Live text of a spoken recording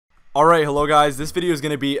Alright, hello guys, this video is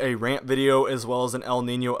going to be a rant video as well as an El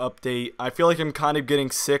Nino update. I feel like I'm kind of getting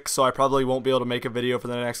sick, so I probably won't be able to make a video for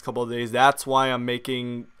the next couple of days. That's why I'm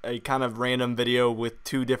making a kind of random video with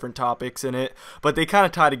two different topics in it, but they kind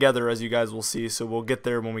of tie together, as you guys will see, so we'll get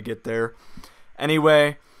there when we get there.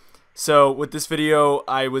 Anyway, so with this video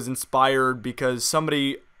I was inspired because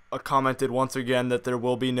somebody commented once again that there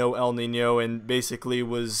will be no El Nino and basically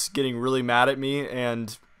was getting really mad at me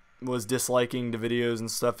and was disliking the videos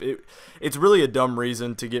and stuff. It's really a dumb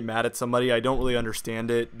reason to get mad at somebody. I don't really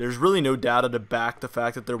understand it. There's really no data to back the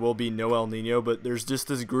fact that there will be no El Nino, but there's just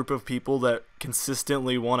this group of people that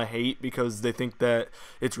consistently want to hate because they think that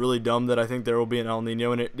it's really dumb that I think there will be an El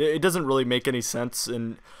Nino, and it doesn't really make any sense,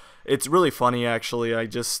 and it's really funny actually.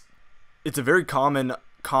 It's a very common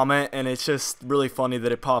comment, and it's just really funny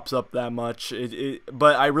that it pops up that much.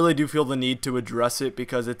 But I really do feel the need to address it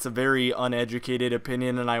because it's a very uneducated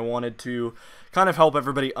opinion, and I wanted to kind of help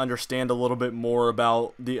everybody understand a little bit more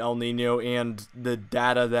about the El Nino and the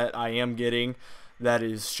data that I am getting that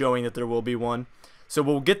is showing that there will be one. So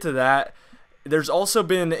we'll get to that. There's also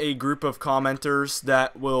been a group of commenters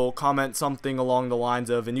that will comment something along the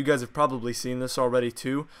lines of, and you guys have probably seen this already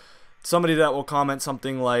too, somebody that will comment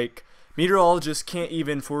something like, meteorologists can't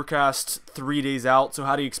even forecast 3 days out, so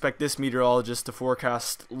how do you expect this meteorologist to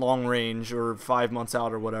forecast long range or 5 months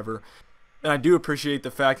out or whatever? And I do appreciate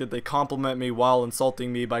the fact that they compliment me while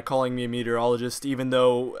insulting me by calling me a meteorologist, even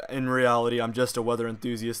though in reality I'm just a weather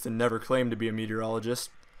enthusiast and never claimed to be a meteorologist.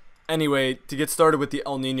 Anyway, to get started with the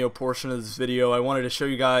El Nino portion of this video, I wanted to show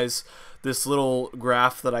you guys this little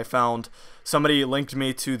graph that I found. Somebody linked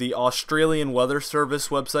me to the Australian Weather Service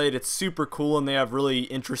website. It's super cool, and they have really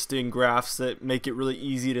interesting graphs that make it really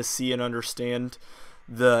easy to see and understand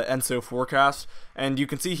the ENSO forecast. And you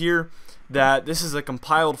can see here that this is a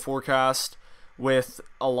compiled forecast with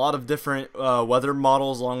a lot of different weather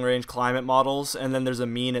models, long-range climate models, and then there's a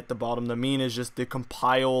mean at the bottom. The mean is just the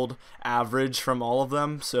compiled average from all of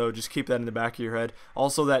them, so just keep that in the back of your head.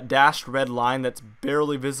 Also, that dashed red line that's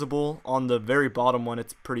barely visible on the very bottom one,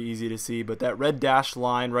 it's pretty easy to see, but that red dashed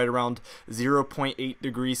line right around 0.8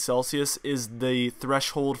 degrees Celsius is the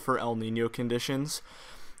threshold for El Nino conditions.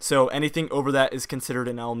 So anything over that is considered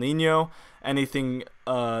an El Nino. Anything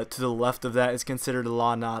to the left of that is considered a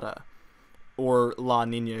La Nada, or La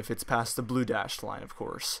Nina if it's past the blue dashed line, of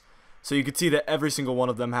course. So you can see that every single one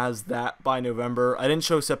of them has that by November. I didn't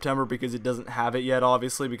show September because it doesn't have it yet,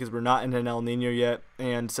 obviously, because we're not in an El Nino yet,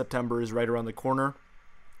 and September is right around the corner.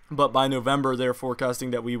 But by November, they're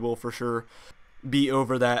forecasting that we will for sure be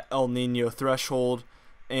over that El Nino threshold,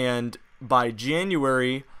 and by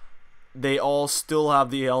January, they all still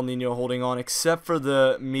have the El Nino holding on, except for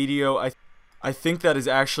the Meteo. I think that is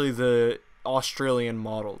actually the Australian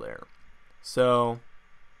model there. So,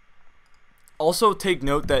 also take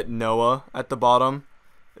note that NOAA at the bottom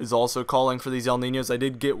is also calling for these El Ninos. I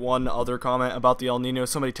did get one other comment about the El Nino,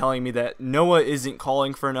 somebody telling me that NOAA isn't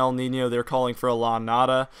calling for an El Nino, they're calling for a La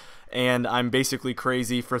Nada, and I'm basically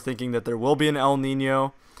crazy for thinking that there will be an El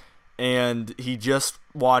Nino, and he just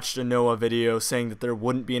watched a NOAA video saying that there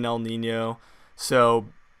wouldn't be an El Nino, so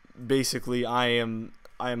basically I am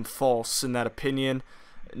false in that opinion.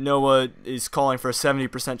 NOAA is calling for a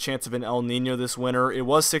 70% chance of an El Nino this winter. It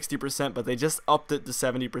was 60%, but they just upped it to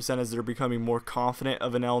 70% as they're becoming more confident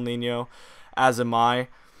of an El Nino, as am I.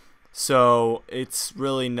 So it's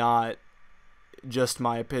really not just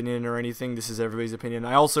my opinion or anything. This is everybody's opinion.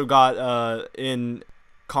 I also got, in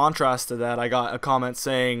contrast to that, I got a comment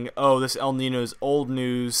saying, oh, this El Nino is old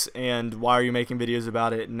news, and why are you making videos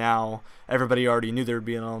about it now? Everybody already knew there would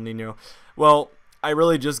be an El Nino. Well, I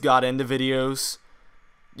really just got into videos,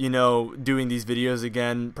 you know, doing these videos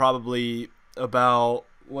again probably about,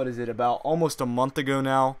 about almost a month ago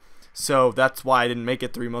now. So that's why I didn't make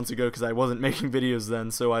it 3 months ago, because I wasn't making videos then,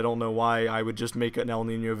 so I don't know why I would just make an El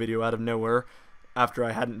Nino video out of nowhere after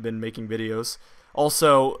I hadn't been making videos.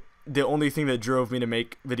 Also, the only thing that drove me to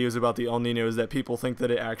make videos about the El Nino is that people think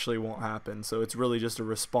that it actually won't happen, so it's really just a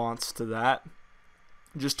response to that.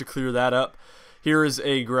 Just to clear that up, here is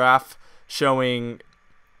a graph showing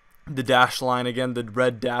the dashed line again. The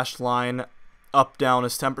red dashed line, up down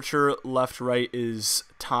is temperature, left right is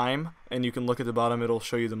time, and you can look at the bottom, it'll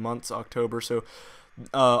show you the months, October. So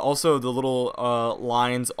also the little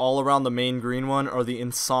lines all around the main green one are the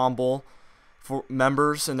ensemble for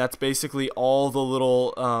members, and that's basically all the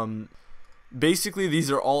little basically these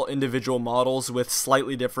are all individual models with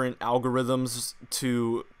slightly different algorithms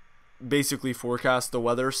to basically forecast the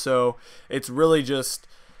weather. So it's really just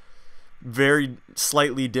very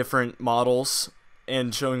slightly different models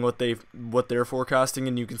and showing what they're forecasting,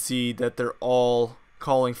 and you can see that they're all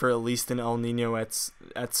calling for at least an El Nino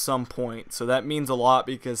at some point. So that means a lot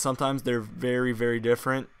because sometimes they're very, very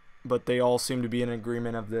different, but they all seem to be in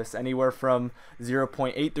agreement of this. Anywhere from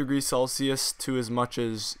 0.8 degrees Celsius to as much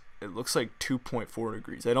as, it looks like 2.4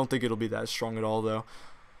 degrees. I don't think it'll be that strong at all though.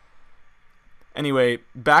 Anyway,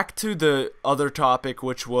 back to the other topic,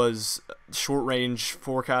 which was short range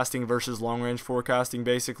forecasting versus long range forecasting,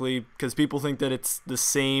 basically, because people think that it's the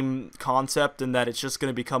same concept and that it's just going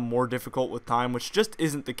to become more difficult with time, which just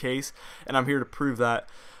isn't the case, and I'm here to prove that.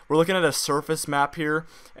 We're looking at a surface map here,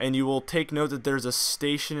 and you will take note that there's a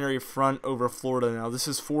stationary front over Florida now. This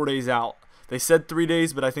is 4 days out. They said 3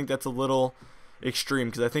 days, but I think that's a little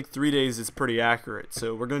extreme because I think 3 days is pretty accurate.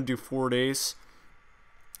 So we're going to do 4 days.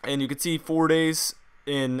 And you can see 4 days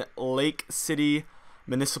in Lake City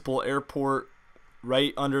Municipal Airport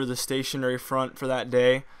right under the stationary front for that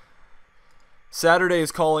day. Saturday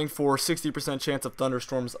is calling for 60% chance of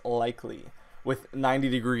thunderstorms likely with 90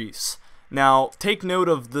 degrees. Now, take note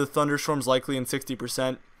of the thunderstorms likely and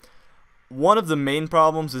 60%. One of the main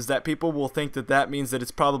problems is that people will think that that means that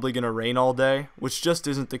it's probably going to rain all day, which just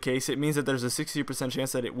isn't the case. It means that there's a 60%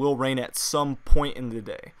 chance that it will rain at some point in the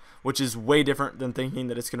day, which is way different than thinking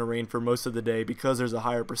that it's going to rain for most of the day because there's a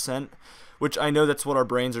higher percent, which I know that's what our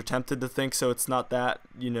brains are tempted to think, so it's not that,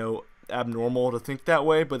 abnormal to think that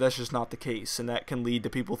way, but that's just not the case, and that can lead to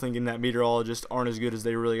people thinking that meteorologists aren't as good as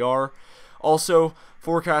they really are. Also,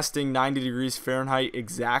 forecasting 90 degrees Fahrenheit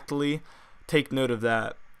exactly, take note of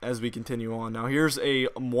that as we continue on. Now here's a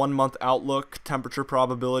 1 month outlook temperature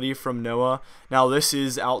probability from NOAA. Now this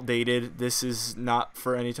is outdated. This is not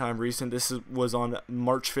for any time recent. This was on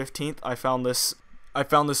March 15th. I found this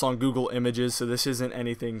on Google Images, so this isn't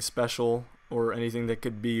anything special or anything that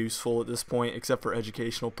could be useful at this point except for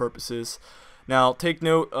educational purposes. Now take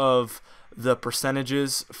note of the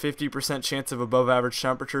percentages. 50% chance of above average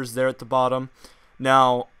temperatures there at the bottom.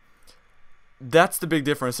 Now that's the big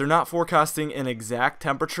difference. They're not forecasting an exact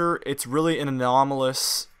temperature. It's really an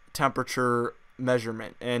anomalous temperature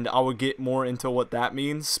measurement. And I will get more into what that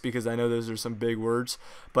means because I know those are some big words.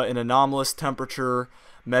 But an anomalous temperature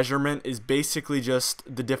measurement is basically just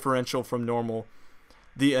the differential from normal,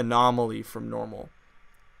 the anomaly from normal.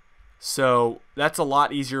 So that's a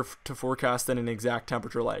lot easier to forecast than an exact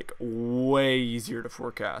temperature, like way easier to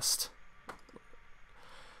forecast.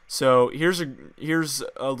 So here's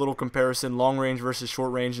a little comparison, long range versus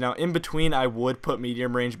short range. Now in between I would put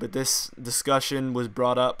medium range, but this discussion was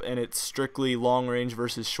brought up and it's strictly long range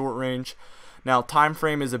versus short range. Now time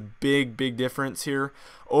frame is a big difference here.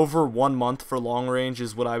 Over 1 month for long range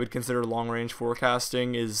is what I would consider long range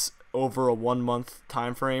forecasting, is over a 1 month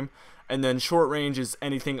time frame, and then short range is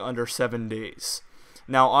anything under 7 days.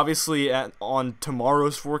 Now, obviously, on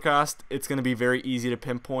tomorrow's forecast, it's going to be very easy to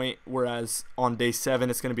pinpoint, whereas on day 7,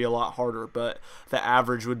 it's going to be a lot harder. But the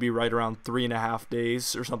average would be right around 3.5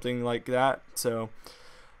 days or something like that. So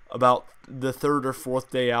about the 3rd or 4th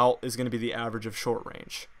day out is going to be the average of short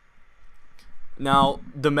range. Now,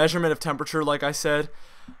 the measurement of temperature, like I said,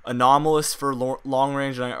 anomalous for long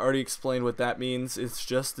range, and I already explained what that means. It's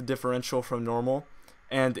just the differential from normal.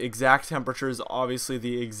 And exact temperature is obviously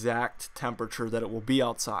the exact temperature that it will be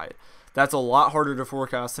outside. That's a lot harder to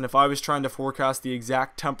forecast, and if I was trying to forecast the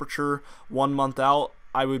exact temperature 1 month out,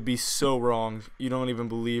 I would be so wrong. You don't even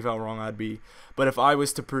believe how wrong I'd be. But if I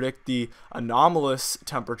was to predict the anomalous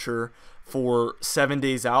temperature for 7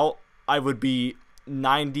 days out, I would be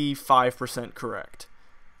 95% correct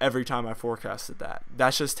every time I forecasted that.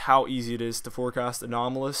 That's just how easy it is to forecast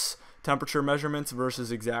anomalous temperature measurements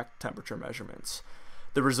versus exact temperature measurements.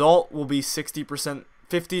 The result will be 50 to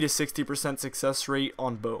 60% success rate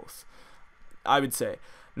on both, I would say.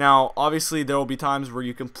 Now, obviously, there will be times where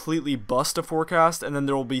you completely bust a forecast, and then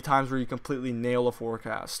there will be times where you completely nail a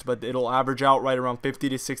forecast, but it'll average out right around 50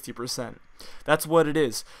 to 60%. That's what it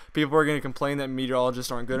is. People are going to complain that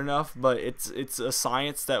meteorologists aren't good enough, but it's a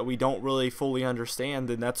science that we don't really fully understand,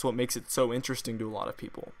 and that's what makes it so interesting to a lot of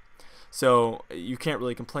people. So you can't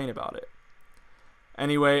really complain about it.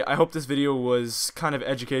 Anyway, I hope this video was kind of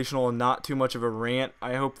educational and not too much of a rant.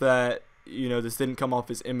 I hope that, this didn't come off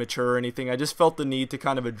as immature or anything. I just felt the need to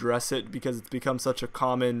kind of address it because it's become such a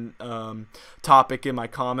common topic in my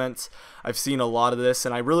comments. I've seen a lot of this,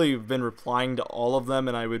 and I really have been replying to all of them,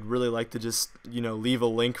 and I would really like to just, leave a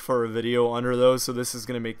link for a video under those, so this is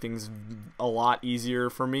going to make things a lot easier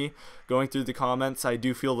for me going through the comments. I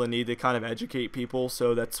do feel the need to kind of educate people,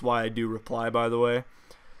 so that's why I do reply, by the way.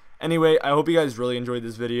 Anyway, I hope you guys really enjoyed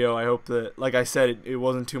this video. I hope that, like I said, it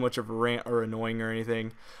wasn't too much of a rant or annoying or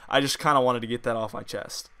anything. I just kind of wanted to get that off my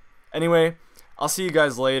chest. Anyway, I'll see you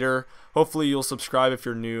guys later. Hopefully you'll subscribe if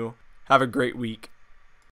you're new. Have a great week.